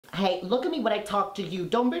hey, look at me when I talk to you.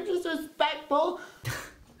 Don't be disrespectful.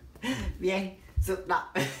 Bien, so, no.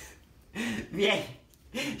 Bien.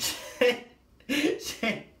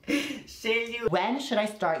 When should I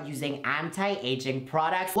start using anti-aging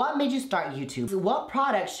products? What made you start YouTube? What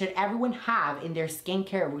products should everyone have in their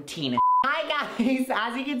skincare routine? Hi guys,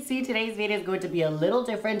 as you can see, today's video is going to be a little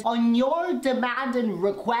different. On your demand and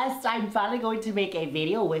request, I'm finally going to make a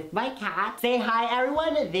video with my cat. Say hi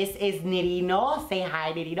everyone, this is Nirino. Say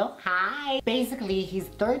hi Nirino, hi. Basically, he's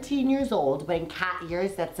 13 years old, but in cat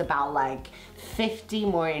years, that's about like 50,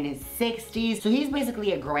 more in his 60s. So he's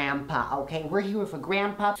basically a grandpa, okay? We're here with a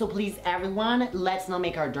grandpa. So please everyone, let's not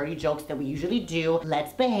make our dirty jokes that we usually do.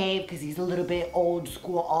 Let's behave, because he's a little bit old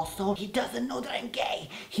school also. He doesn't know that I'm gay.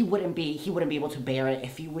 He wouldn't be able to bear it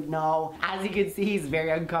if he would know. As you can see, he's very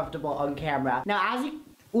uncomfortable on camera. Now, as you...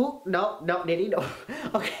 Ooh, no, Nitty, no.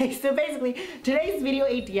 Okay, so basically, today's video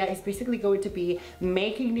idea is basically going to be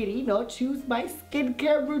making Nitty choose my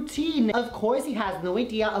skincare routine. Of course, he has no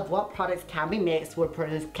idea of what products can be mixed, what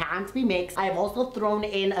products can't be mixed. I've also thrown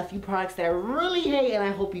in a few products that I really hate and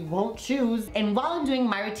I hope he won't choose. And while I'm doing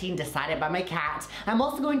my routine decided by my cat, I'm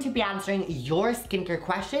also going to be answering your skincare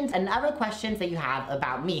questions and other questions that you have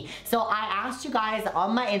about me. So I asked you guys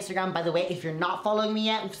on my Instagram, by the way, if you're not following me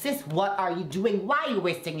yet, sis, what are you doing? Why are you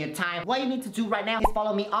wasting your time? What you need to do right now is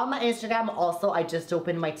follow me on my Instagram. Also, I just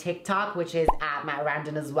opened my TikTok, which is at Matt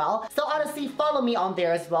Randon as well. So honestly, follow me on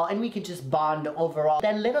there as well, and we can just bond overall.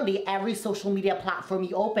 Then literally every social media platform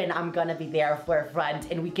you open, I'm gonna be there for a friend,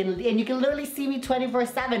 and you can literally see me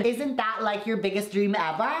 24/7. Isn't that like your biggest dream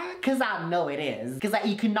ever? Cause I know it is. Cause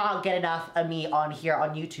you cannot get enough of me on here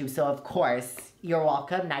on YouTube. So of course, you're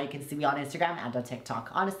welcome. Now you can see me on Instagram and on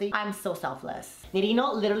TikTok. Honestly, I'm so selfless.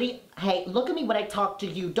 Nirino, literally, hey, look at me when I talk to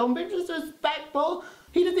you. Don't be disrespectful.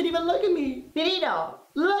 He doesn't even look at me. Nirino,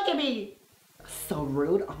 look at me. So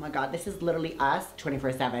rude. Oh my God, this is literally us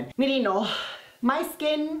 24/7. Nirino, my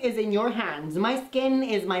skin is in your hands. My skin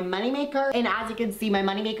is my moneymaker. And as you can see, my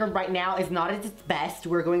moneymaker right now is not at its best.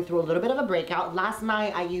 We're going through a little bit of a breakout. Last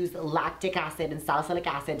night, I used lactic acid and salicylic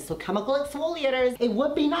acid, so chemical exfoliators. It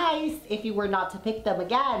would be nice if you were not to pick them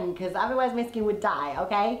again, because otherwise my skin would die,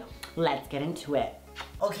 okay? Let's get into it.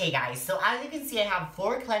 Okay guys, so as you can see, I have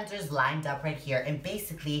 4 cleansers lined up right here, and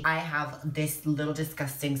basically I have this little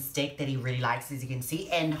disgusting stick that he really likes, as you can see,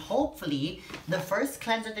 and hopefully the first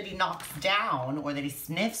cleanser that he knocks down or that he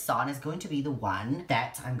sniffs on is going to be the one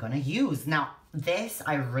that I'm gonna use. Now, this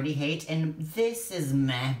I really hate, and this is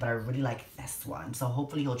meh, but I really like this one, so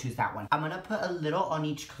hopefully he'll choose that one. I'm gonna put a little on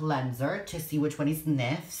each cleanser to see which one he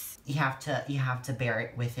sniffs. You have to bear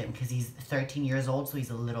it with him because he's 13 years old, so he's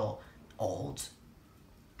a little old.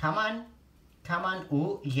 Come on. Come on.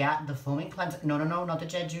 Ooh, yeah, the foaming cleanser. No, not the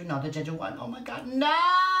Jeju. Not the Jeju one. Oh my God, no!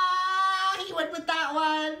 He went with that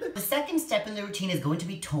one. The second step in the routine is going to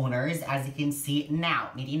be toners, as you can see now.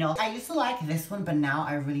 I used to like this one, but now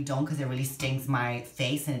I really don't because it really stings my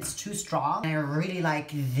face and it's too strong. And I really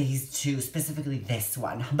like these two, specifically this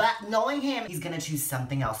one. But knowing him, he's gonna choose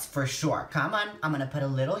something else for sure. Come on, I'm gonna put a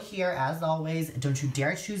little here as always. Don't you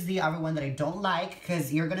dare choose the other one that I don't like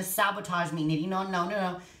because you're gonna sabotage me.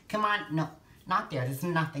 No. Come on, no, not there. There's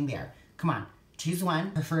nothing there. Come on. Choose one,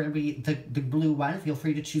 preferably the blue one. Feel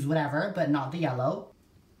free to choose whatever, but not the yellow.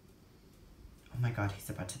 Oh my God, he's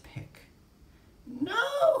about to pick. No!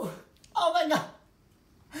 Oh my God!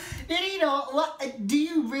 What? Do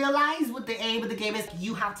you realize what the aim of the game is?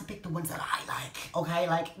 You have to pick the ones that I like, okay?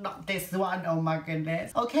 Like, not this one, oh my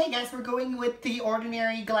goodness. Okay, guys, we're going with the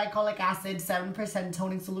ordinary glycolic acid 7%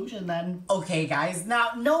 toning solution then. Okay, guys,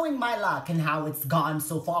 now knowing my luck and how it's gone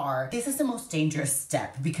so far, this is the most dangerous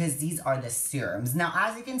step because these are the serums. Now,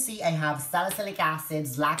 as you can see, I have salicylic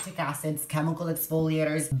acids, lactic acids, chemical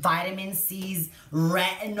exfoliators, vitamin C's,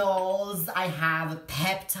 retinols, I have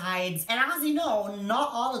peptides, and as you know,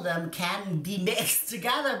 not all of them can be mixed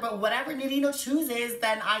together, but whatever Nirino chooses,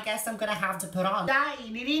 then I guess I'm gonna have to put on. Dai,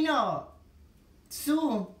 Nirino!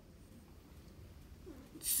 Su,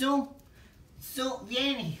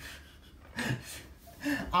 vieni.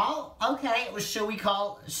 Oh, okay. Shall we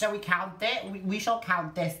count it? We shall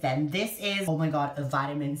count this then. This is, oh my God, a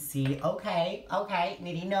vitamin C. Okay,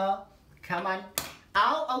 Nirino, come on.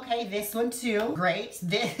 Oh, okay, this one too. Great.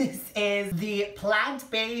 This is the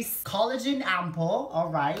plant-based collagen ampoule. All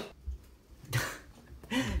right.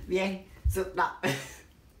 Bien. So, no.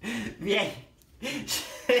 Bien.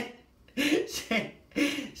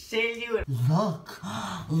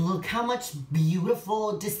 Look how much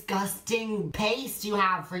beautiful, disgusting paste you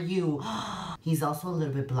have for you. He's also a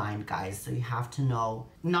little bit blind, guys, so you have to know.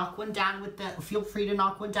 Knock one down with the, feel free to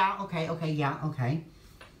knock one down. Okay, yeah, okay.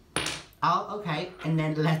 Oh, okay. And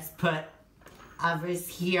then let's put others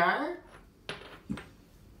here.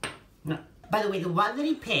 No. By the way, the one that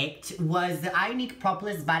he picked was the Ionic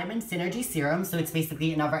Propolis Vitamin Synergy Serum. So it's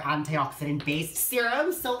basically another antioxidant-based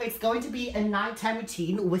serum. So it's going to be a nighttime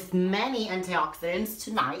routine with many antioxidants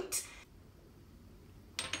tonight.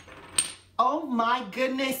 Oh my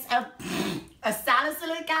goodness, a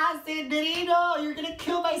salicylic acid, Dorito, you're gonna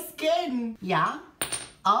kill my skin. Yeah?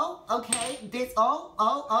 Oh, okay, this, oh,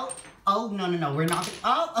 no, we're not,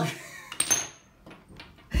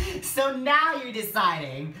 So now you're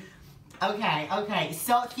deciding. Okay,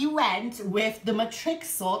 so he went with the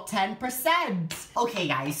Matrixyl 10%. Okay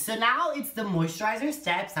guys, so now it's the moisturizer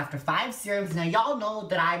steps after 5 serums. Now y'all know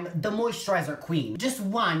that I'm the moisturizer queen. Just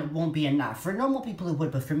one won't be enough. For normal people it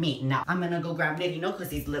would, but for me, no. I'm gonna go grab Nidino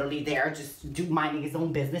because he's literally there just minding his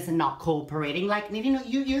own business and not cooperating. Like, Nidino,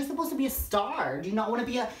 you're supposed to be a star. Do you not want to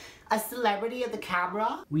be a celebrity of the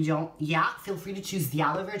camera? We don't, yeah, feel free to choose the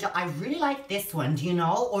aloe vera gel. I really like this one, do you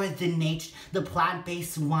know? Or the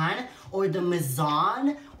plant-based one, or the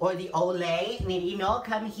Maison, or the Olay. Nidino,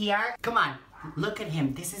 come here. Come on, look at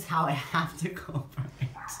him. This is how I have to go for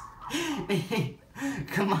it.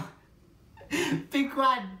 Come on. Pick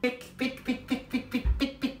one. Pick. One.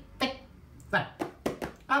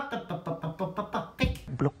 Pick.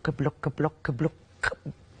 Block.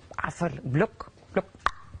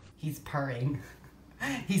 He's purring.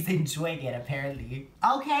 He's enjoying it, apparently.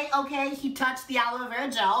 Okay, he touched the aloe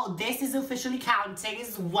vera gel. This is officially counting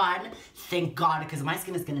as 1. Thank God, because my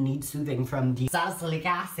skin is gonna need soothing from the salicylic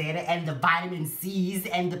acid and the vitamin C's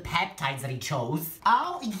and the peptides that he chose.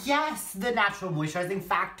 Oh, yes, the natural moisturizing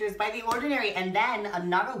factors by The Ordinary. And then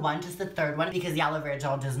another one, just the 3rd one, because the aloe vera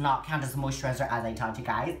gel does not count as a moisturizer, as I taught you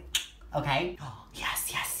guys. Okay? Oh, yes.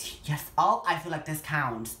 Oh, I feel like this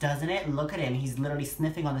counts, doesn't it? Look at him. He's literally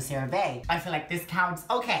sniffing on the CeraVe. I feel like this counts.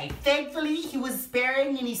 Okay, thankfully, he was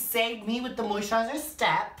sparing and he saved me with the moisturizer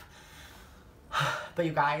step. But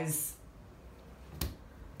you guys,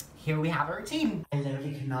 here we have a routine. I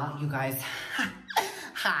literally cannot, you guys.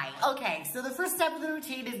 Hi. Okay, so the first step of the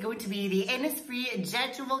routine is going to be the Innisfree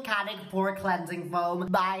Gentle Volcanic Pore Cleansing Foam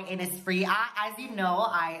by Innisfree. As you know,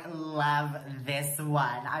 I love this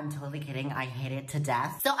one. I'm totally kidding. I hate it to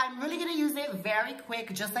death. So I'm really gonna use it very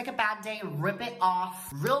quick, just like a Band-Aid. Rip it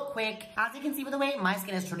off real quick. As you can see, by the way, my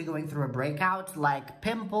skin is truly going through a breakout, like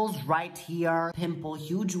pimples right here, pimple,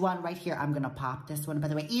 huge one right here. I'm gonna pop this one, by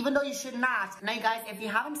the way, even though you should not. Now, you guys, if you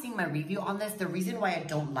haven't seen my review on this, the reason why I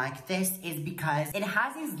don't like this is because it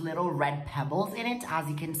has these little red pebbles in it, as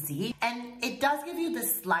you can see, and it does give you the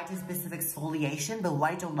slightest bit of exfoliation, but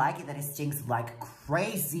what I don't like is that it stinks like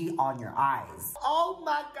crazy on your eyes. Oh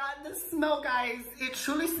my God, the smell, guys. It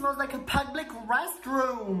truly smells like a public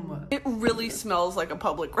restroom. It really smells like a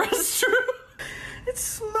public restroom. It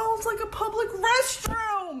smells like a public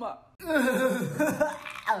restroom.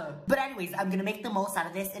 But anyways, I'm gonna make the most out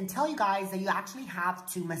of this and tell you guys that you actually have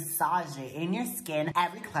to massage it in your skin,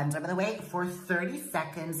 every cleanser, by the way, for 30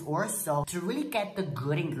 seconds or so to really get the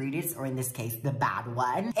good ingredients, or in this case, the bad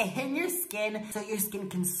one, in your skin so your skin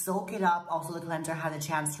can soak it up. Also, the cleanser has a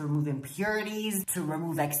chance to remove impurities, to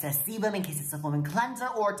remove excess sebum in case it's a foaming cleanser,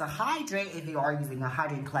 or to hydrate if you are using a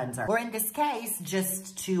hydrating cleanser. Or in this case,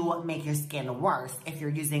 just to make your skin worse if you're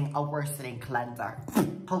using a worsening cleanser.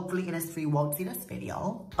 Hopefully Innisfree won't see this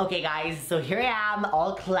video. Okay guys, so here I am,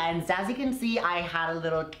 all cleansed. As you can see, I had a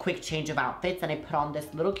little quick change of outfits and I put on this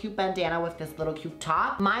little cute bandana with this little cute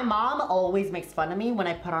top. My mom always makes fun of me when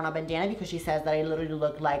I put on a bandana because she says that I literally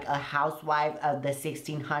look like a housewife of the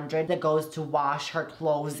 1600s that goes to wash her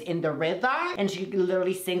clothes in the river, and she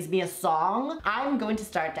literally sings me a song. I'm going to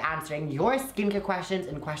start answering your skincare questions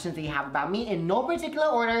and questions that you have about me in no particular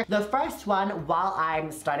order. The first one, while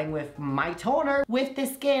I'm starting with my toner with the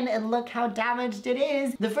skin, and look how damaged it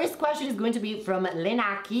is. The first question is going to be from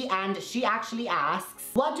Linaki, and she actually asks,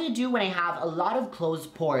 what do you do when I have a lot of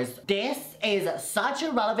closed pores? This is such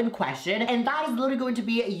a relevant question, and that is literally going to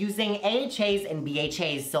be using AHAs and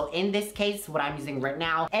BHAs. So in this case, what I'm using right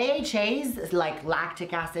now, AHAs like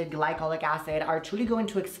lactic acid, glycolic acid, are truly going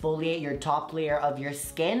to exfoliate your top layer of your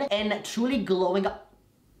skin and truly glowing up.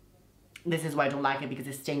 This is why I don't like it, because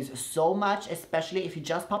it stings so much, especially if you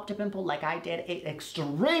just popped a pimple like I did. It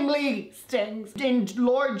extremely stings. In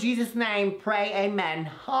Lord Jesus' name, pray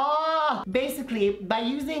amen. Basically, by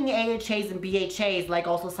using AHAs and BHAs, like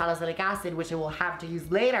also salicylic acid, which I will have to use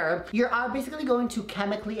later, you're basically going to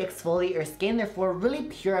chemically exfoliate your skin, therefore really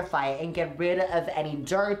purify it and get rid of any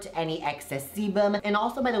dirt, any excess sebum. And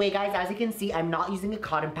also, by the way, guys, as you can see, I'm not using a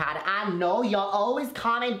cotton pad. I know y'all always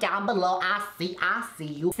comment down below, I see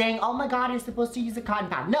you, saying, oh my god, you're supposed to use a cotton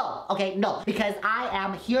pad. No, okay, no, because I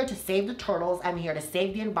am here to save the turtles. I'm here to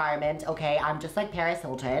save the environment, okay? I'm just like Paris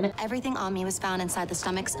Hilton. Everything on me was found inside the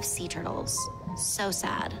stomachs of sea turtles. So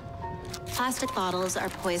sad. Plastic bottles are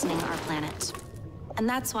poisoning our planet. And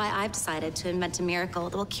that's why I've decided to invent a miracle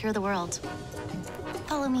that will cure the world.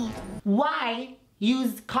 Follow me. Why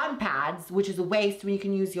use cotton pads, which is a waste when you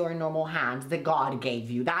can use your normal hands that God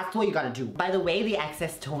gave you? That's what you gotta do. By the way, the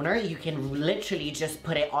excess toner, you can literally just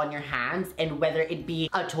put it on your hands, and whether it be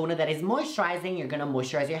a toner that is moisturizing, you're gonna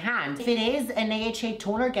moisturize your hands. If it is an AHA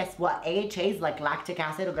toner, guess what? AHAs like lactic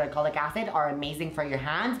acid or glycolic acid are amazing for your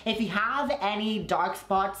hands. If you have any dark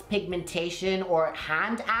spots, pigmentation, or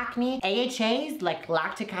hand acne, AHAs like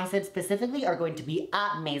lactic acid specifically are going to be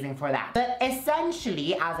amazing for that. But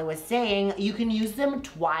essentially, as I was saying, you can use them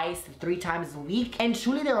twice, 3 times a week, and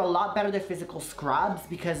truly they're a lot better than physical scrubs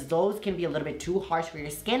because those can be a little bit too harsh for your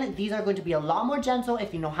skin. These are going to be a lot more gentle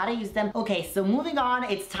if you know how to use them. Okay, so moving on,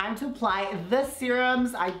 it's time to apply the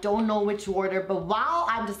serums. I don't know which order, but while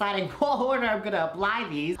I'm deciding what order I'm gonna apply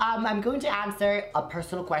these, I'm going to answer a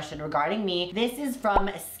personal question regarding me. This is from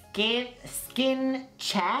Skin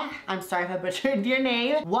Che. I'm sorry if I butchered your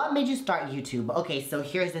name. What made you start YouTube? Okay, so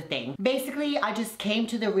here's the thing. Basically, I just came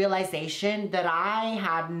to the realization that I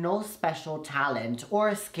had no special talent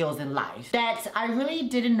or skills in life. That I really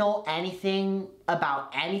didn't know anything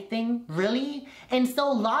about anything, really. And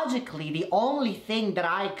so logically, the only thing that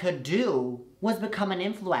I could do was become an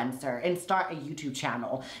influencer and start a YouTube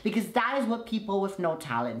channel, because that is what people with no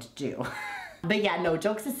talent do. But yeah, no,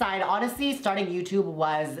 jokes aside, honestly, starting YouTube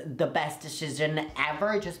was the best decision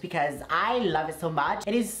ever just because I love it so much.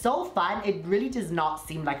 It is so fun. It really does not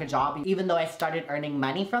seem like a job, even though I started earning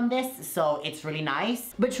money from this, so it's really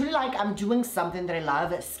nice. But truly, like, I'm doing something that I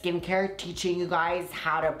love, skincare, teaching you guys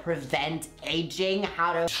how to prevent aging,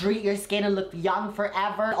 how to treat your skin and look young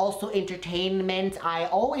forever. Also entertainment. I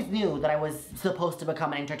always knew that I was supposed to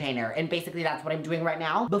become an entertainer, and basically that's what I'm doing right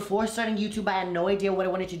now. Before starting YouTube, I had no idea what I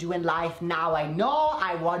wanted to do in life. Now I know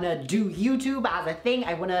I wanna do YouTube as a thing.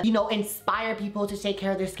 I wanna, you know, inspire people to take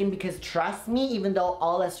care of their skin, because trust me, even though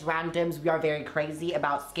all us randoms, we are very crazy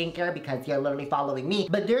about skincare because you're literally following me,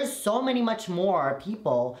 but there's so many much more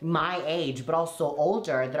people my age, but also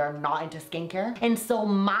older, that are not into skincare. And so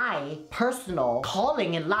my personal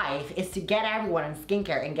calling in life is to get everyone in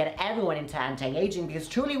skincare and get everyone into anti-aging, because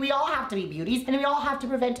truly we all have to be beauties and we all have to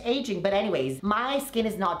prevent aging. But anyways, my skin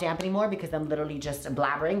is not damp anymore because I'm literally just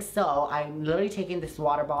blabbering, so I'm literally taking this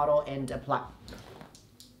water bottle and apply.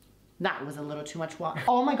 That was a little too much water.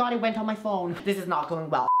 Oh my god, it went on my phone. This is not going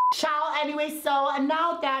well. Ciao. Anyway, so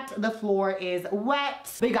now that the floor is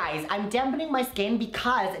wet, but guys, I'm dampening my skin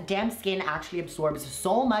because damp skin actually absorbs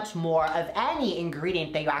so much more of any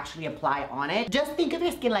ingredient that you actually apply on it. Just think of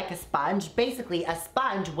your skin like a sponge. Basically, a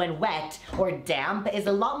sponge when wet or damp is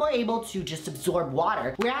a lot more able to just absorb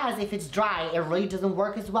water, whereas if it's dry, it really doesn't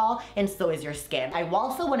work as well, and so is your skin. I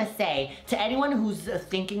also want to say to anyone who's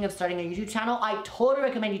thinking of starting a YouTube channel, I totally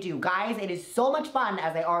recommend you do. Guys, it is so much fun,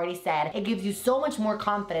 as I already said. It gives you so much more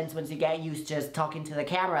confidence once you get used to just talking to the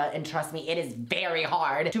camera, and trust me, it is very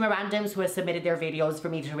hard. To my randoms who have submitted their videos for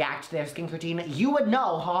me to react to their skin routine, you would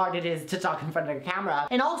know how hard it is to talk in front of the camera.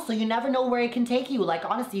 And also, you never know where it can take you. Like,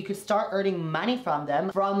 honestly, you could start earning money from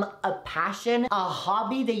them, from a passion, a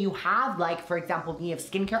hobby that you have, like, for example, me of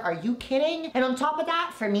skincare. Are you kidding? And on top of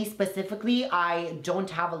that, for me specifically, I don't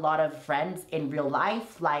have a lot of friends in real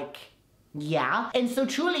life, like, yeah. And so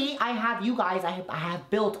truly, I have you guys, I have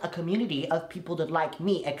built a community of people that like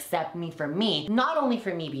me, accept me for me. Not only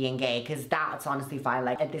for me being gay, because that's honestly fine.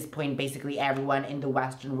 Like, at this point, basically everyone in the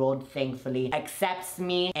Western world, thankfully, accepts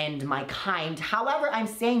me and my kind. However, I'm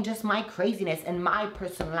saying just my craziness and my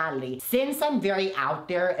personality. Since I'm very out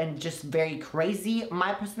there and just very crazy,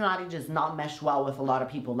 my personality does not mesh well with a lot of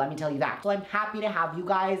people. Let me tell you that. So I'm happy to have you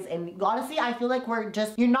guys. And honestly, I feel like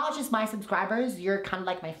you're not just my subscribers, you're kind of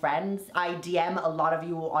like my friends. I DM a lot of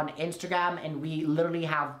you on Instagram and we literally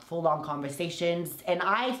have full-on conversations, and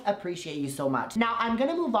I appreciate you so much. Now I'm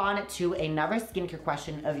gonna move on to another skincare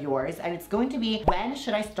question of yours, and it's going to be, when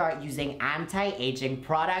should I start using anti-aging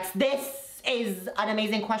products? This is an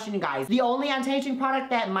amazing question, you guys. The only anti-aging product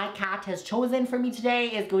that my cat has chosen for me today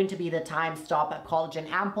is going to be the Time Stop Collagen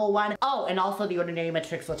Ampoule one. Oh, and also the Ordinary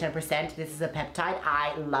Matrixyl 10%. This is a peptide.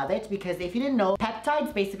 I love it because if you didn't know,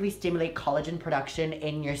 peptides basically stimulate collagen production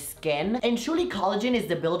in your skin. And truly, collagen is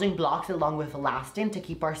the building blocks along with elastin to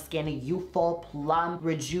keep our skin youthful, plump,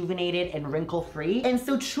 rejuvenated, and wrinkle-free. And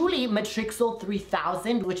so truly, Matrixyl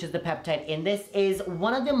 3000, which is the peptide in this, is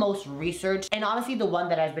one of the most researched and honestly the one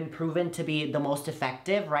that has been proven to be be the most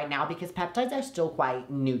effective right now because peptides are still quite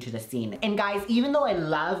new to the scene. And guys, even though I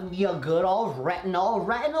love me a good old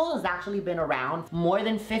retinol has actually been around more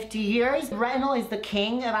than 50 years. Retinol is the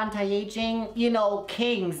king of anti-aging. You know,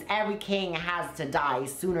 kings, every king has to die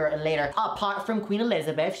sooner or later. Apart from Queen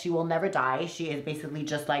Elizabeth, she will never die. She is basically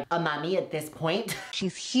just like a mummy at this point.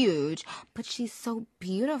 She's huge, but she's so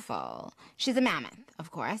beautiful. She's a mammoth,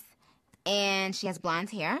 of course. And she has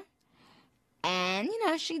blonde hair. And, you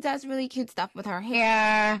know, she does really cute stuff with her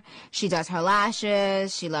hair. She does her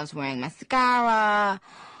lashes. She loves wearing mascara.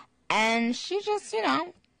 And she just, you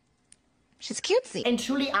know, she's cutesy. And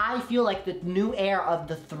truly, I feel like the new heir of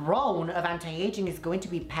the throne of anti-aging is going to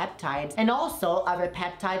be peptides. And also other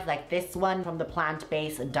peptides like this one from the plant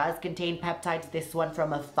base does contain peptides. This one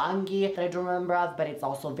from a fungi that I don't remember of, but it's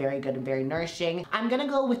also very good and very nourishing. I'm gonna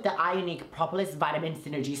go with the Ionic Propolis Vitamin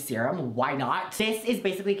Synergy Serum. Why not? This is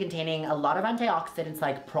basically containing a lot of antioxidants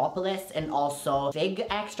like propolis and also fig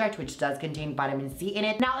extract, which does contain vitamin C in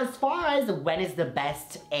it. Now, as far as when is the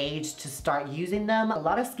best age to start using them, a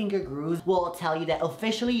lot of skincare gurus will tell you that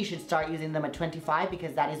officially you should start using them at 25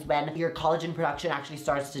 because that is when your collagen production actually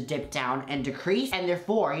starts to dip down and decrease, and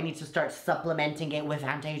therefore you need to start supplementing it with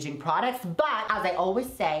anti-aging products. But as I always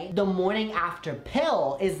say, the morning after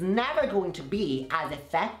pill is never going to be as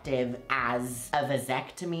effective as a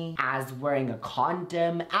vasectomy, as wearing a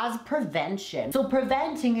condom, as prevention. So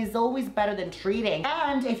preventing is always better than treating.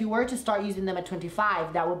 And if you were to start using them at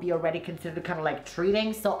 25, that would be already considered kind of like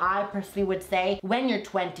treating. So I personally would say when you're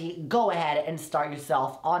 20, go ahead and start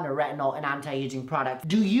yourself on a retinol and anti-aging product.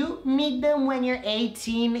 Do you need them when you're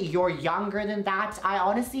 18? You're younger than that? I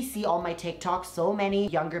honestly see on my TikTok so many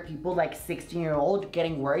younger people like 16-year-old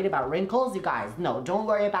getting worried about wrinkles. You guys, no, don't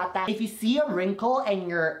worry about that. If you see a wrinkle and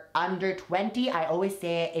you're under 20, I always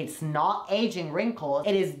say it's not aging wrinkles,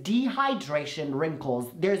 it is dehydration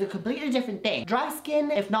wrinkles. There's a completely different thing. Dry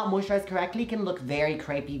skin, if not moisturized correctly, can look very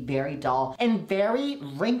crepey, very dull, and very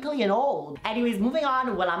wrinkly and old. Anyways, moving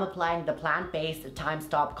on, while I'm applying the plant-based Time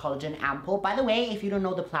Stop Collagen Ampoule. By the way, if you don't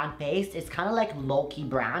know the plant-based, it's kind of like low-key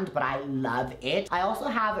brand, but I love it. I also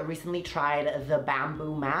have recently tried the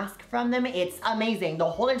bamboo mask from them. It's amazing, the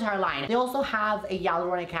whole entire line. They also have a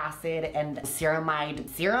hyaluronic acid and ceramide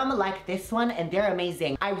serum like this one, and they're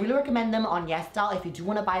amazing. I really recommend them on YesStyle. If you do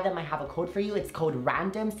want to buy them, I have a code for you. It's code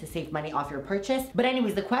RANDOMS to save money off your purchase. But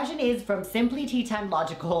anyways, the question is from Simply Tea Time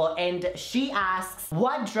Logical, and she asks,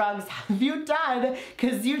 what drugs have you done?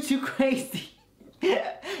 Cause you're too crazy.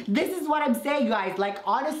 This is what I'm saying, guys. Like,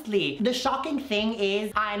 honestly, the shocking thing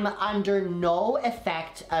is I'm under no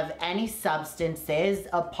effect of any substances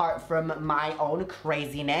apart from my own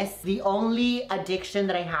craziness. The only addiction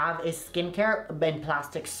that I have is skincare and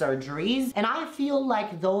plastic surgeries, and I feel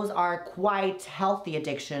like those are quite healthy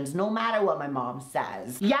addictions no matter what my mom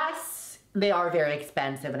says. Yes, they are very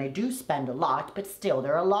expensive and I do spend a lot, but still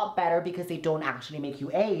they're a lot better because they don't actually make you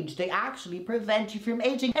age. They actually prevent you from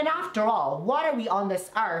aging. And after all, what are we on this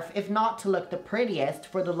earth if not to look the prettiest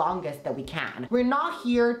for the longest that we can? We're not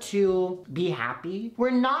here to be happy.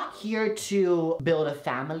 We're not here to build a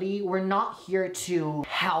family. We're not here to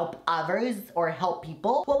help others or help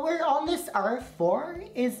people. What we're on this earth for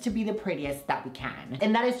is to be the prettiest that we can.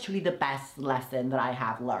 And that is truly the best lesson that I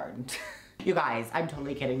have learned. You guys, I'm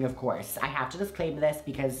totally kidding, of course. I have to disclaim this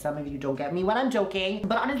because some of you don't get me when I'm joking.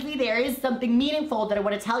 But honestly, there is something meaningful that I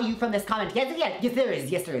want to tell you from this comment. Yes, there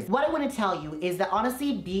is. What I want to tell you is that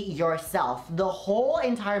honestly, be yourself. The whole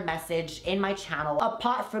entire message in my channel,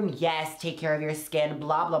 apart from yes, take care of your skin,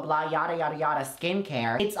 blah, blah, blah, yada, yada, yada,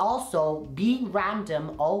 skincare, it's also be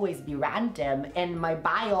random, always be random. And my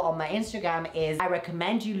bio on my Instagram is, I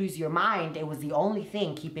recommend you lose your mind. It was the only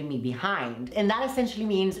thing keeping me behind. And that essentially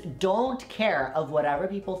means don't care of whatever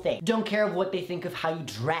people think. Don't care of what they think of how you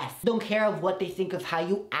dress. Don't care of what they think of how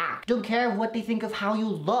you act. Don't care of what they think of how you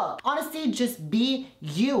look. Honestly, just be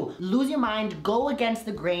you. Lose your mind, go against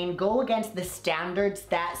the grain, go against the standards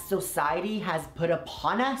that society has put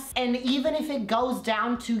upon us. And even if it goes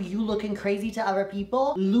down to you looking crazy to other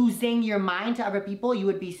people, losing your mind to other people, you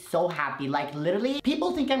would be so happy. Like literally,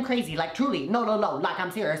 people think I'm crazy. Like truly, no, like I'm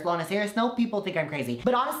serious. On a serious note, people think I'm crazy.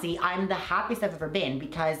 But honestly, I'm the happiest I've ever been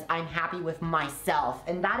because I'm happy with myself,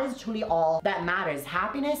 and that is truly all that matters.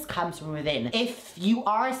 Happiness comes from within. If you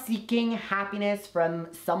are seeking happiness from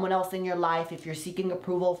someone else in your life, if you're seeking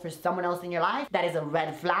approval for someone else in your life, that is a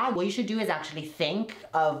red flag. What you should do is actually think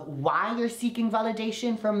of why you're seeking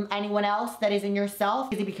validation from anyone else that is in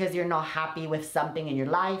yourself. Is it because you're not happy with something in your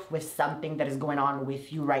life, with something that is going on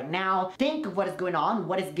with you right now? Think of what is going on,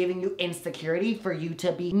 what is giving you insecurity for you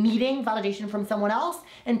to be needing validation from someone else,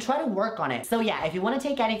 and try to work on it. So yeah, if you want to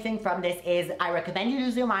take anything from this this is I recommend you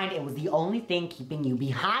lose your mind. It was the only thing keeping you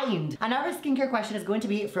behind. Another skincare question is going to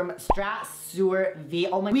be from Strasur V.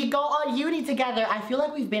 Oh my, we go on uni together. I feel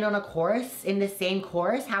like we've been on a course in the same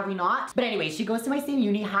course, have we not? But anyway, she goes to my same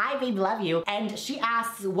uni. Hi babe, love you. And she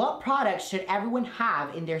asks, what products should everyone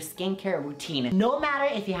have in their skincare routine? No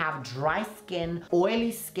matter if you have dry skin,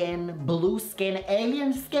 oily skin, blue skin,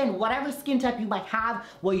 alien skin, whatever skin type you might have,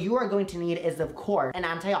 what you are going to need is of course an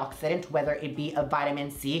antioxidant, whether it be a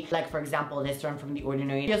vitamin C, like for example this one from The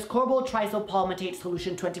Ordinary. Just Ascorbyl Trisopalmitate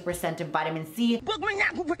Solution, 20% of vitamin C. Book me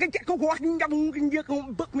now.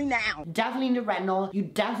 Book me now. Definitely need retinol. You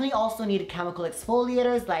definitely also need chemical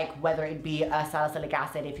exfoliators, like whether it be a salicylic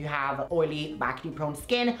acid if you have oily, acne-prone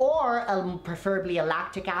skin, or preferably a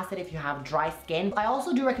lactic acid if you have dry skin. I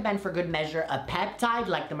also do recommend for good measure a peptide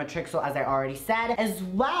like the Matrixyl, as I already said, as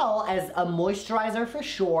well as a moisturizer for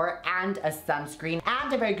sure, and a sunscreen,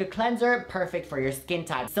 and a very good cleanser, perfect for your skin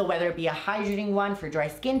type. So whether it be a hydrating one for dry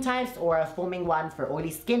skin types or a foaming one for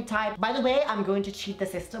oily skin type. By the way, I'm going to cheat the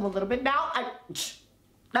system a little bit now.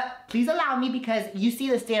 Please allow me, because you see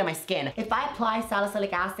the state of my skin. If I apply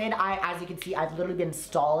salicylic acid, as you can see, I've literally been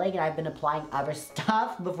stalling and I've been applying other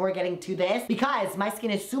stuff before getting to this because my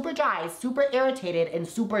skin is super dry, super irritated, and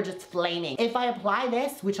super just flaming. If I apply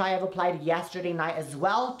this, which I have applied yesterday night as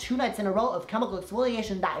well, 2 nights in a row of chemical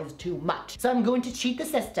exfoliation, that is too much. So I'm going to cheat the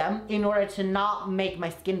system in order to not make my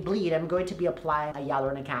skin bleed. I'm going to be applying a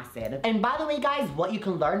hyaluronic acid. And by the way, guys, what you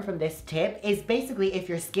can learn from this tip is basically if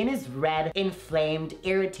your skin is red, inflamed,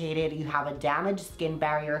 irritated, you have a damaged skin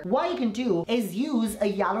barrier, what you can do is use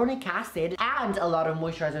a hyaluronic acid and a lot of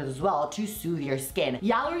moisturizers as well to soothe your skin.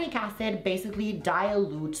 Hyaluronic acid basically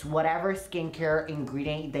dilutes whatever skincare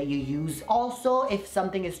ingredient that you use. Also, if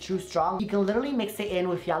something is too strong, you can literally mix it in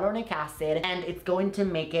with hyaluronic acid and it's going to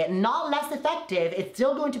make it not less effective. It's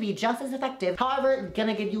still going to be just as effective. However,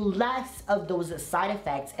 gonna give you less of those side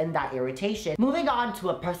effects and that irritation. Moving on to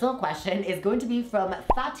a personal question is going to be from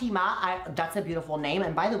Fatima. That's a beautiful name.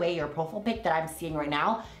 And by the way, your profile pic that I'm seeing right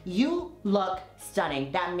now, you look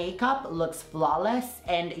stunning. That makeup looks flawless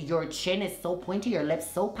and your chin is so pointy, your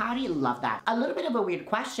lips so pouty. Love that. A little bit of a weird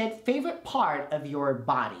question. Favorite part of your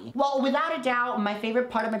body? Well, without a doubt, my favorite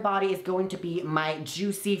part of my body is going to be my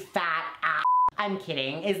juicy fat ass. I'm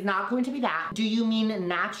kidding. It's not going to be that. Do you mean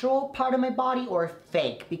natural part of my body or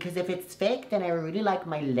fake? Because if it's fake, then I really like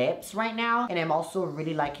my lips right now. And I'm also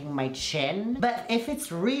really liking my chin. But if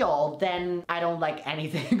it's real, then I don't like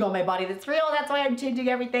anything on my body that's real. That's why I'm changing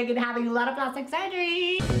everything and having a lot of plastic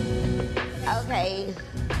surgery. Okay.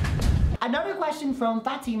 Another question from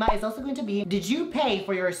Fatima is also going to be, did you pay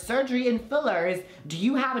for your surgery and fillers? Do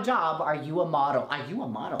you have a job? Are you a model? Are you a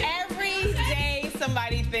model? Every day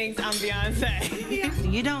somebody thinks I'm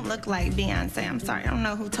Beyonce. You don't look like Beyonce. I'm sorry. I don't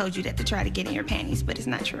know who told you that to try to get in your panties, but it's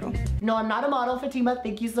not true. No, I'm not a model, Fatima.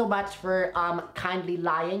 Thank you so much for kindly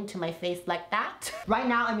lying to my face like that. Right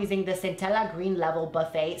now, I'm using the Centella Green Level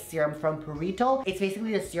Buffet Serum from Purito. It's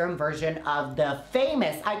basically the serum version of the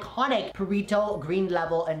famous, iconic Purito Green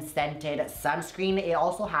Level and Scented sunscreen. It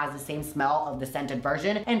also has the same smell of the scented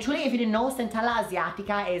version. And truly, if you didn't know, Centella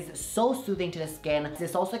Asiatica is so soothing to the skin.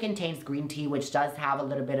 This also contains green tea, which does have a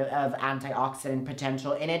little bit of antioxidant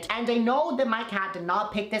potential in it. And I know that my cat did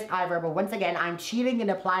not pick this either, but once again, I'm cheating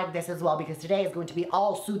and applying this as well because today is going to be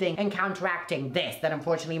all soothing and counteracting this, that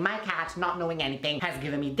unfortunately my cat, not knowing anything, has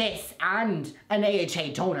given me this and an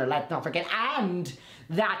AHA toner, let's not forget, and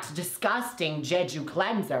that disgusting Jeju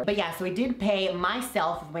cleanser. But yeah, so I did pay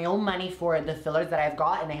myself with my own money for the fillers that I've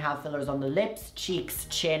got, and I have fillers on the lips, cheeks,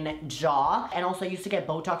 chin, jaw, and also I used to get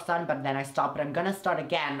Botox done, but then I stopped, but I'm gonna start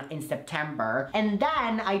again in September. And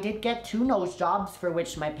then I did get 2 nose jobs for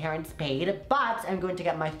which my parents paid, but I'm going to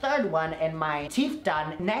get my 3rd one and my teeth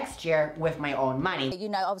done next year with my own money. You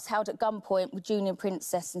know, I was held at gunpoint with Junior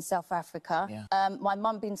Princess in South Africa. Yeah. My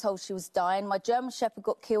mum being told she was dying. My German Shepherd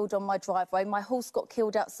got killed on my driveway. My horse got killed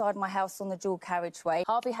outside my house on the dual carriageway.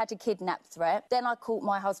 Harvey had a kidnap threat. Then I caught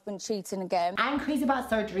my husband cheating again. I'm crazy about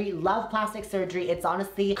surgery, love plastic surgery. It's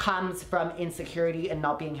honestly comes from insecurity and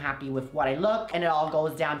not being happy with what I look, and it all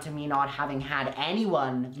goes down to me not having had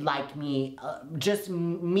anyone like me, just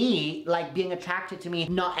me, like being attracted to me,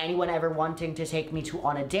 not anyone ever wanting to take me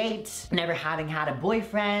on a date, never having had a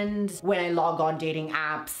boyfriend. When I log on dating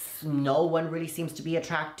apps, no one really seems to be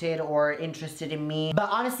attracted or interested in me. But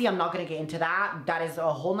honestly, I'm not gonna get into that. That is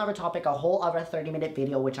a whole nother topic, a whole other 30-minute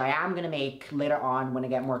video, which I am gonna make later on when I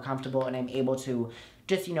get more comfortable and I'm able to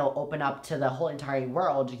just, you know, open up to the whole entire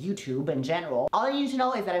world, YouTube in general. All I need to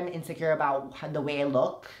know is that I'm insecure about the way I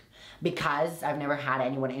look, because I've never had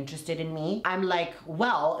anyone interested in me. I'm like,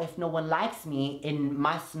 well, if no one likes me, it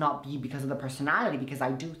must not be because of the personality, because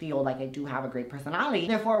I do feel like I do have a great personality.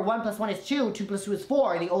 Therefore, 1 + 1 is 2, 2 + 2 is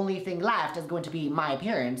 4. The only thing left is going to be my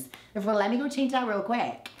appearance. Therefore, let me go change that real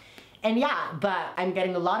quick. And yeah, but I'm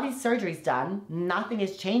getting a lot of these surgeries done. Nothing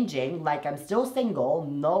is changing. Like, I'm still single.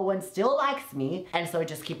 No one still likes me. And so I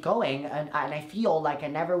just keep going. And I feel like I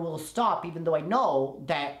never will stop, even though I know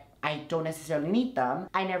that I don't necessarily need them.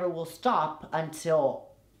 I never will stop until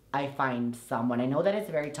I find someone. I know that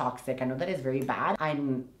it's very toxic. I know that it's very bad.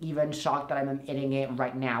 I'm even shocked that I'm admitting it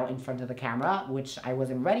right now in front of the camera, which I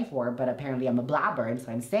wasn't ready for, but apparently I'm a blabber, and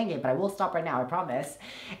so I'm saying it, but I will stop right now, I promise.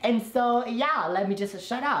 And so, yeah, let me just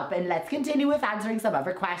shut up and let's continue with answering some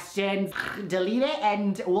other questions. Delete it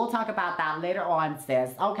and we'll talk about that later on,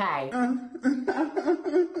 sis. Okay.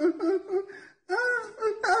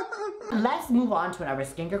 Let's move on to another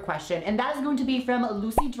skincare question, and that is going to be from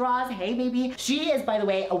Lucy Draws. Hey baby. She is, by the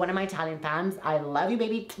way, one of my Italian fans. I love you,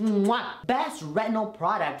 baby. Mwah. Best retinol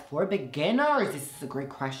product for beginners. This is a great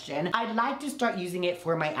question. I'd like to start using it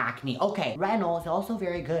for my acne. Okay, retinol is also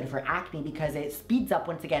very good for acne because it speeds up,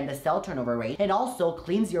 once again, the cell turnover rate. It also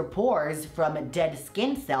cleans your pores from dead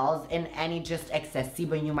skin cells and any just excess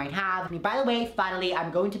sebum you might have. And by the way, finally,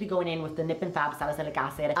 I'm going to be going in with the Nip and Fab salicylic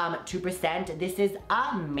acid 2%. This is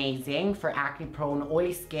amazing for acne prone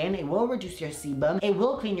oily skin. It will reduce your sebum. It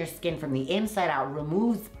will clean your skin from the inside out,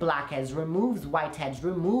 removes blackheads, removes whiteheads,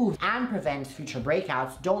 removes and prevents future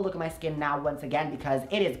breakouts. Don't look at my skin now, once again, because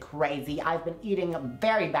it is crazy. I've been eating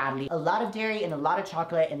very badly, a lot of dairy and a lot of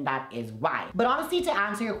chocolate, and that is why. But honestly, to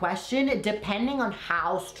answer your question, depending on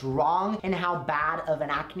how strong and how bad of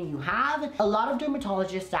an acne you have, a lot of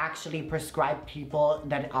dermatologists actually prescribe people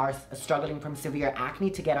that are struggling from severe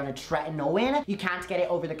acne to get on a tretinoin. You can't get it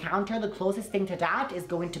over the counter. The closest thing to that is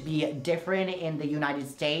going to be different in the United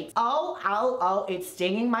States. Oh, it's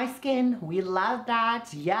stinging my skin. We love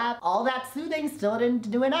that. Yep, all that soothing still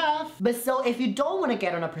didn't do enough. But so if you don't want to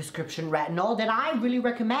get on a prescription retinol, then I really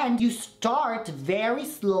recommend you start very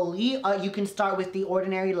slowly. You can start with the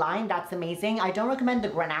ordinary line. That's amazing. I don't recommend the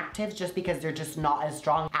Granactives just because they're just not as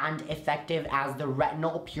strong and effective as the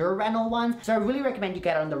retinol, pure retinol ones. So I really recommend you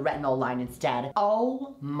get on the retinol line instead.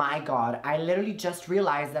 Oh my God, I literally just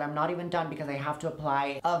realized that I'm not even done because I have to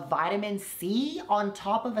apply a vitamin C on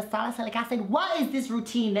top of a salicylic acid. What is this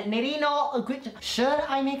routine? Nerino, should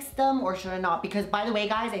I mix them or should I not? Because by the way,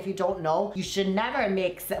 guys, if you don't know, you should never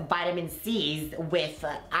mix vitamin C's with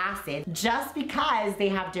acid just because they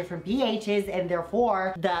have different pHs, and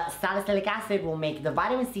therefore the salicylic acid will make the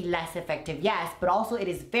vitamin C less effective, yes, but also it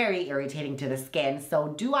is very irritating to the skin. So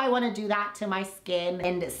do I want to do that to my skin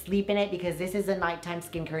and sleep in it? Because this is a nighttime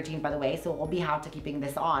skincare routine, by the way, so we'll be how to keeping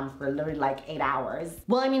this on for literally like 8 hours.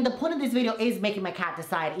 Well, I mean, the point of this video is making my cat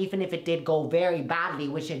decide, even if it did go very badly,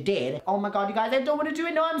 which it did. Oh my God, you guys, I don't want to do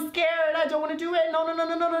it. No, I'm scared. I don't want to do it.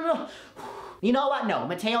 No. You know what? No,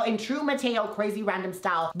 Mateo, in true Mateo crazy random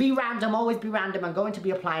style, be random, always be random. I'm going to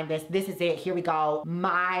be applying this. This is it. Here we go.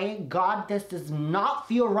 My God, this does not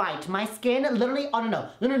feel right. My skin literally, oh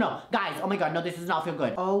no. Guys, oh my God, no, this does not feel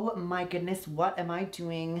good. Oh my goodness, what am I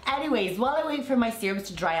doing? Anyways, while I wait for my serums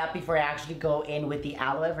to dry up before I actually go in with the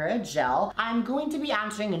aloe vera gel, I'm going to be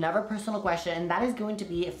answering another personal question, and that is going to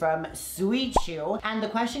be from Sweet Chew. And the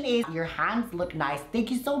question is, your hands look nice.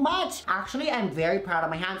 Thank you so much. Actually, I'm very proud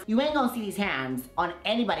of my hands. You ain't gonna see these hands on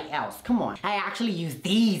anybody else. Come on. I actually use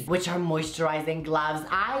these, which are moisturizing gloves.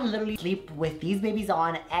 I literally sleep with these babies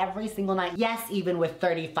on every single night. Yes, even with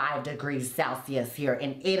 35 degrees Celsius here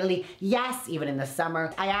in Italy. Yes, even in the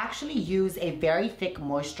summer. I actually use a very thick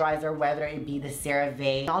moisturizer, whether it be the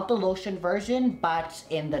CeraVe, not the lotion version, but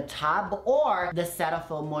in the tub, or the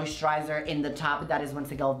Cetaphil moisturizer in the tub. That is,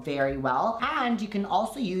 once again, very well. And you can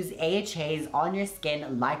also use AHAs on your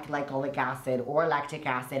skin, like glycolic acid or lactic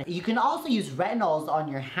acid. You can also use retinols on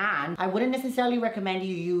your hand. I wouldn't necessarily recommend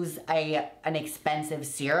you use an expensive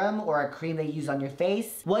serum or a cream they use on your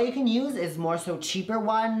face. What you can use is more so cheaper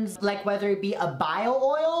ones, like whether it be a bio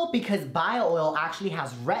oil, because bio oil actually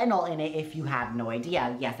has retinol in it, if you had no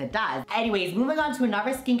idea. Yes, it does. Anyways, moving on to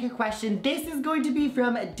another skincare question. This is going to be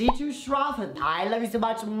from Ditu Shroff. I love you so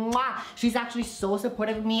much. Mwah! She's actually so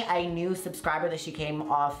supportive of me. A new subscriber that she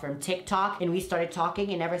came off from TikTok, and we started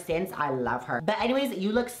talking, and ever since, I love her. But anyways,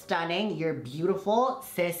 you look stunning. You're You're beautiful.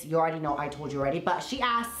 Sis, you already know I told you already. But she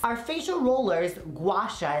asks, are facial rollers, gua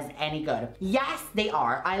shas any good? Yes, they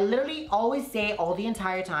are. I literally always say all the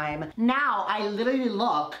entire time. Now, I literally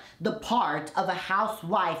look the part of a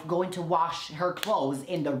housewife going to wash her clothes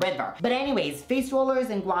in the river. But anyways, face rollers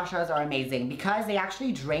and gua shas are amazing because they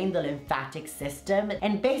actually drain the lymphatic system.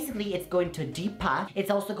 And basically, it's going to depuff.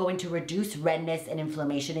 It's also going to reduce redness and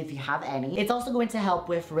inflammation if you have any. It's also going to help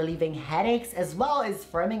with relieving headaches as well as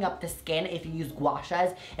firming up the skin if you use gua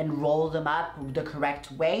shas and roll them up the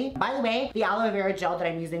correct way. By the way, the aloe vera gel that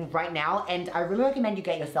I'm using right now, and I really recommend you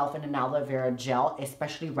get yourself an aloe vera gel,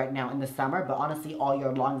 especially right now in the summer, but honestly all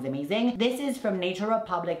year long is amazing. This is from Nature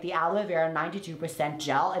Republic, the aloe vera 92%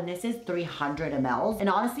 gel, and this is 300 ml. And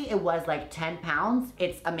honestly, it was like 10 pounds.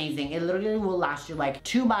 It's amazing. It literally will last you like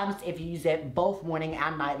 2 months if you use it both morning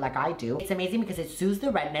and night like I do. It's amazing because it soothes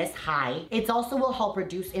the redness. Hi. It also will help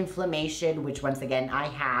reduce inflammation, which once again I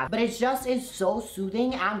have, but it just is so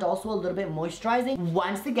soothing and also a little bit moisturizing.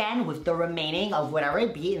 Once again, with the remaining of whatever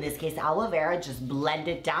it be, in this case aloe vera, just blend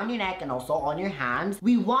it down your neck and also on your hands.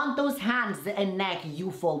 We want those hands and neck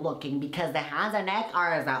youthful looking because the hands and neck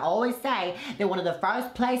are, as I always say, they're one of the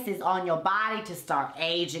first places on your body to start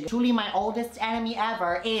aging. Truly my oldest enemy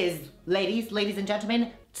ever is, ladies and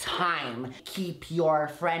gentlemen, time. Keep your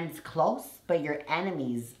friends close, but your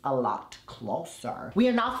enemies a lot closer. We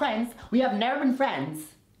are not friends. We have never been friends.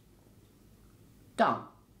 Don't.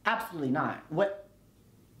 Absolutely not. What?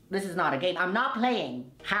 This is not a game. I'm not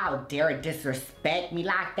playing. How dare disrespect me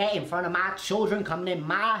like that in front of my children coming in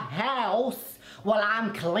my house while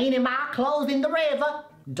I'm cleaning my clothes in the river?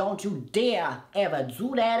 Don't you dare ever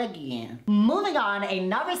do that again. Moving on,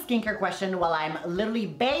 another skincare question while I'm literally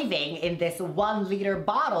bathing in this 1 liter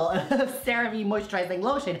bottle of CeraVe moisturizing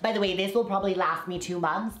lotion. By the way, this will probably last me 2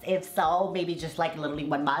 months. If so, maybe just like literally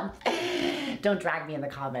 1 month. Don't drag me in the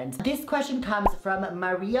comments. This question comes from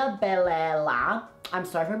Maria Belela. I'm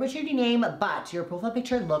sorry for butchering your name, but your profile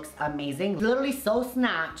picture looks amazing. Literally so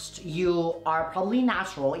snatched. You are probably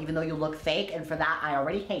natural, even though you look fake, and for that, I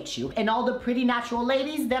already hate you. And all the pretty natural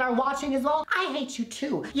ladies that are watching as well, I hate you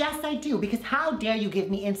too. Yes, I do, because how dare you give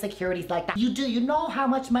me insecurities like that? You know how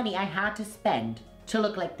much money I had to spend to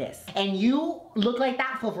look like this, and you look like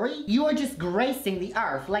that for free? You are just gracing the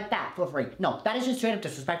earth like that for free. No, that is just straight up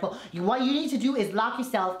disrespectful. What you need to do is lock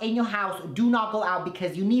yourself in your house. Do not go out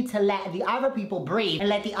because you need to let the other people breathe and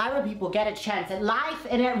let the other people get a chance at life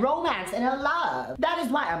and at romance and at love. That is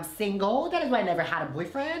why I'm single. That is why I never had a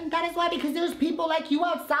boyfriend. That is why, because there's people like you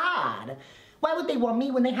outside. Why would they want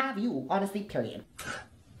me when they have you? Honestly, period.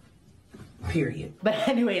 Period. But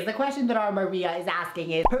anyways, the question that our Maria is asking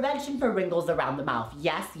is prevention for wrinkles around the mouth.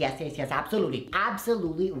 Yes, absolutely.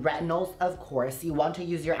 Absolutely. Retinols, of course. You want to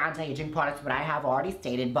use your anti-aging products, but I have already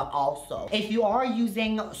stated, but also if you are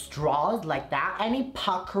using straws like that, any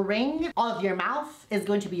puckering of your mouth is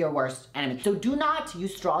going to be your worst enemy. So do not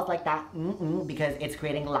use straws like that because it's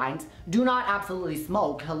creating lines. Do not absolutely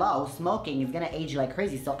smoke. Hello, smoking is gonna age you like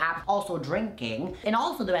crazy. So also drinking. And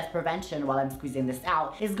also the best prevention while I'm squeezing this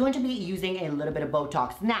out is going to be using a little bit of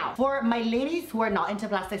Botox. Now, for my ladies who are not into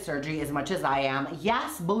plastic surgery as much as I am,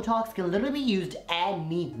 yes, Botox can literally be used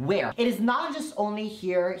anywhere. It is not just only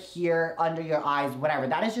here, under your eyes, whatever.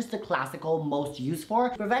 That is just the classical most used for.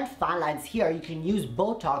 To prevent fine lines here, you can use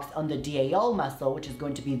Botox on the DAO muscle, which is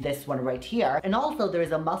going to be this one right here. And also there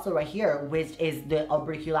is a muscle right here, which is the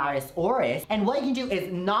auricularis oris. And what you can do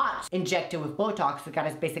is not inject it with Botox,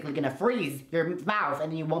 because it's basically gonna freeze your mouth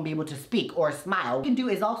and then you won't be able to speak or smile. What you can do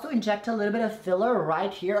is also inject a little bit of filler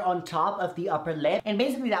right here on top of the upper lip, and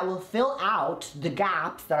basically that will fill out the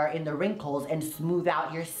gaps that are in the wrinkles and smooth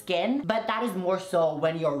out your skin. But that is more so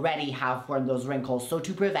when you already have formed those wrinkles. So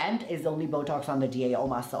to prevent is only Botox on the DAO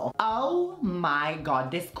muscle. Oh my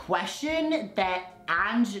god, this question that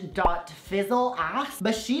Ange.Fizzle asks,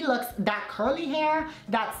 but she looks, that curly hair,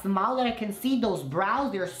 that smile that I can see, those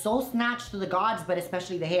brows, they're so snatched to the gods, but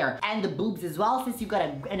especially the hair and the boobs as well. Since you got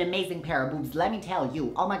an amazing pair of boobs, let me tell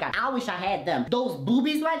you, oh my god, I wish I had them. Those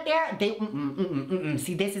boobies right there, they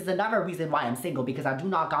see, this is another reason why I'm single, because I do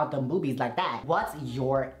not got them boobies like that. What's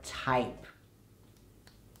your type?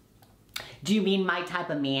 Do you mean my type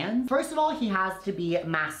of man? First of all, he has to be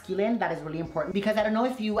masculine. That is really important because I don't know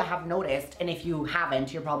if you have noticed, and if you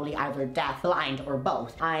haven't, you're probably either deaf, blind, or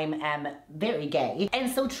both. I am very gay. And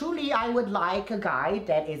so truly, I would like a guy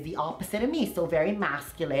that is the opposite of me. So very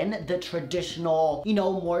masculine, the traditional, you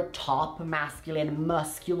know, more top masculine,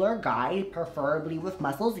 muscular guy, preferably with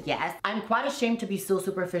muscles, yes. I'm quite ashamed to be so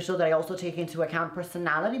superficial that I also take into account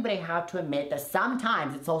personality, but I have to admit that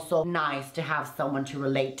sometimes it's also nice to have someone to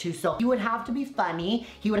relate to. So you would have have to be funny.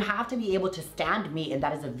 He would have to be able to stand me, and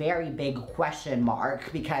that is a very big question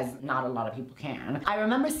mark because not a lot of people can. I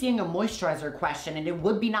remember seeing a moisturizer question, and it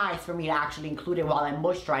would be nice for me to actually include it while I'm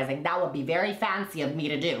moisturizing. That would be very fancy of me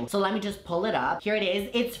to do. So let me just pull it up. Here it is.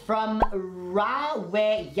 It's from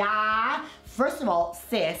Raweya. First of all,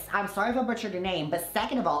 sis, I'm sorry if I butchered your name, but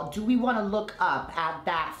second of all, do we want to look up at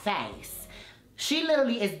that face? She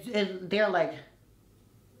literally is they're like,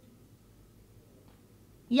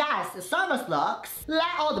 yes, service looks. Let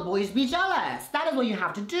all the boys be jealous. That is what you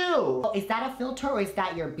have to do. Is that a filter or is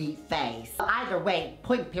that your beat face? Either way,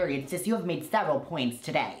 point period, sis, you have made several points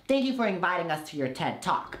today. Thank you for inviting us to your TED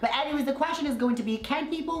Talk. But anyways, the question is going to be, can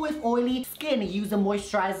people with oily skin use a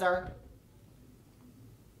moisturizer?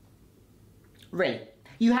 Really?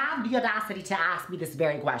 You have the audacity to ask me this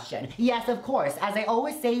very question. Yes, of course. As I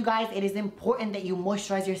always say, you guys, it is important that you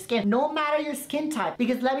moisturize your skin, no matter your skin type.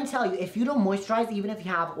 Because let me tell you, if you don't moisturize, even if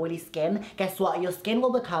you have oily skin, guess what? Your skin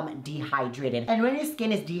will become dehydrated. And when your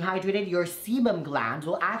skin is dehydrated, your sebum glands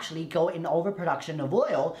will actually go in overproduction of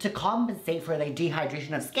oil to compensate for the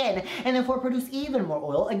dehydration of skin, and therefore produce even more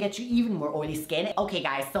oil and get you even more oily skin. Okay,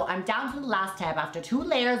 guys, so I'm down to the last step after 2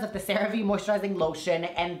 layers of the CeraVe moisturizing lotion,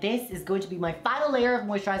 and this is going to be my final layer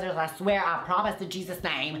of moisturizers, I swear, I promise in Jesus'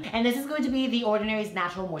 name. And this is going to be the Ordinary's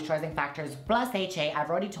Natural Moisturizing Factors plus HA. I've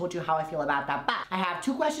already told you how I feel about that, but I have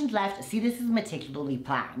 2 questions left. See, this is meticulously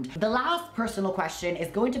planned. The last personal question is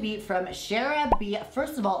going to be from Shara B.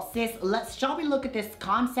 First of all, sis, shall we look at this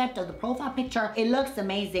concept of the profile picture? It looks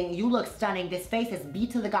amazing. You look stunning. This face is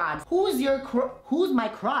beat to the gods. Who's my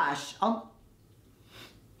crush?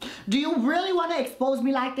 Do you really want to expose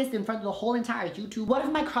me like this in front of the whole entire YouTube? What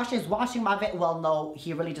if my crush is watching my vid? Well, no,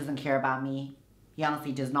 he really doesn't care about me. He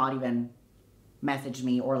honestly does not even message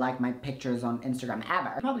me or like my pictures on Instagram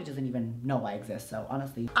ever. He probably doesn't even know I exist, so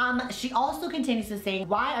honestly. She also continues to say,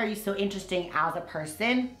 why are you so interesting as a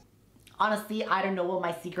person? Honestly, I don't know what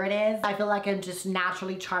my secret is. I feel like I'm just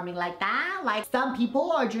naturally charming like that. Like, some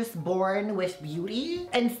people are just born with beauty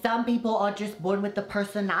and some people are just born with the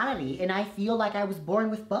personality, and I feel like I was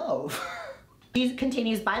born with both. She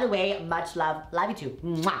continues, by the way, much love. Love you too.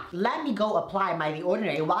 Mwah. Let me go apply my The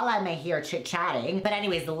Ordinary while I'm here chit-chatting. But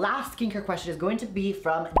anyways, the last skincare question is going to be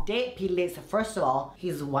from De Pilis. First of all,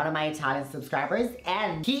 he's one of my Italian subscribers,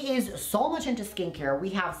 and he is so much into skincare.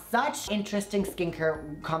 We have such interesting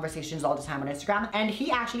skincare conversations all the time on Instagram. And he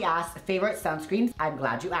actually asked, favorite sunscreens? I'm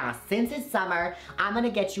glad you asked. Since it's summer, I'm gonna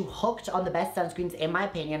get you hooked on the best sunscreens in my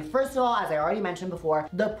opinion. First of all, as I already mentioned before,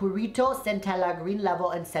 the Purito Centella Green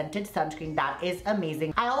Level and Scented Sunscreen. That is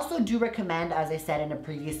amazing. I also do recommend, as I said in a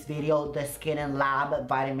previous video, the Skin and Lab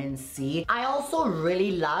Vitamin C. I also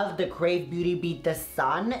really love the Crave Beauty Beat the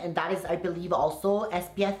Sun, and that is, I believe, also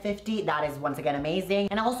SPF 50. That is once again amazing.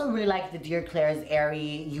 And I also really like the Dear Klaire's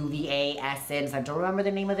Airy UVA Essence. I don't remember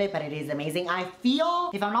the name of it, but it is amazing. I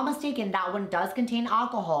feel, if I'm not mistaken, that one does contain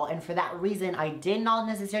alcohol, and for that reason, I did not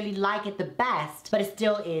necessarily like it the best, but it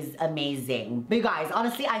still is amazing. But you guys,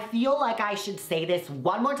 honestly, I feel like I should say this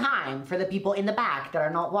one more time for the people in the back that are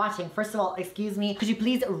not watching. First of all, excuse me, could you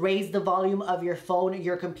please raise the volume of your phone,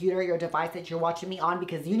 your computer, your device that you're watching me on,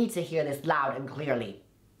 because you need to hear this loud and clearly.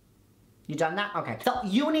 You done that? Okay. So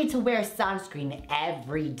you need to wear sunscreen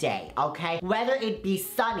every day, okay? Whether it be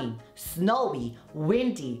sunny, snowy,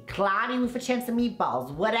 windy, cloudy with a chance of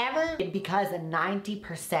meatballs, whatever, because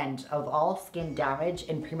 90% of all skin damage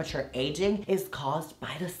and premature aging is caused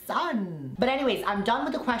by the sun. But anyways, I'm done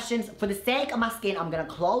with the questions. For the sake of my skin, I'm gonna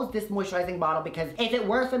close this moisturizing bottle, because if it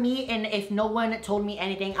were for me and if no one told me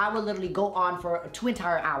anything, I would literally go on for 2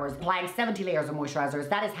 entire hours applying 70 layers of moisturizers.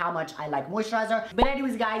 That is how much I like moisturizer. But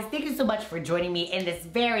anyways, guys, thank you so much for joining me in this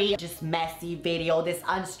very just messy video, this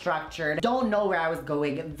unstructured, don't know where I was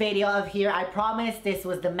going video of here. I promise this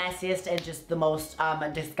was the messiest and just the most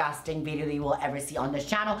disgusting video that you will ever see on this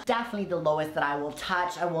channel. Definitely the lowest that I will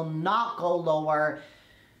touch. I will not go lower.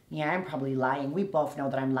 Yeah, I'm probably lying. We both know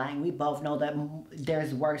that I'm lying. We both know that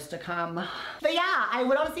there's worse to come. But yeah, I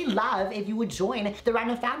would honestly love if you would join the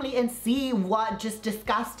Random family and see what just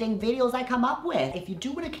disgusting videos I come up with. If you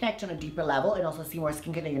do want to connect on a deeper level and also see more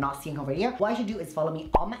skincare that you're not seeing over here, what you should do is follow me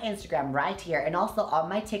on my Instagram right here and also on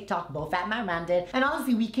my TikTok, both at MyRanded. And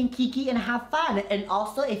honestly, we can kiki and have fun. And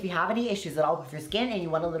also, if you have any issues at all with your skin and you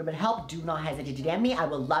want a little bit of help, do not hesitate to DM me. I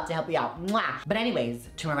would love to help you out. Mwah! But anyways,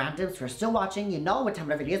 to my randoms who are still watching, you know what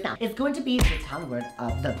time of video videos now. It's going to be the Italian word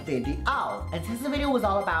of the video. And since the video was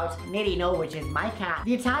all about Nerino, which is my cat,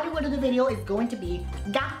 the Italian word of the video is going to be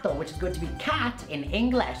gatto, which is going to be cat in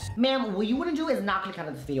English. Ma'am, what you want to do is not click out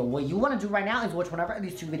of this video. What you want to do right now is watch whatever of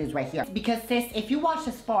these two videos right here. Because sis, if you watch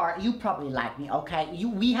this far, you probably like me, okay?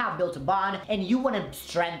 We have built a bond, and you want to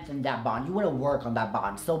strengthen that bond. You want to work on that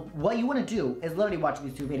bond. So what you want to do is literally watch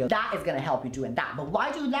these two videos. That is going to help you doing that. But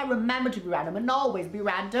why do that? Remember to be random and always be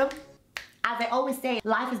random. As I always say,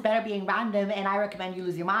 life is better being random, and I recommend you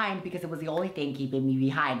lose your mind because it was the only thing keeping me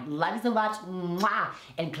behind. Love you so much. Mwah.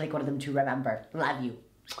 And click one of them to remember. Love you.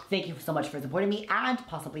 Thank you so much for supporting me and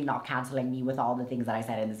possibly not canceling me with all the things that I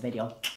said in this video.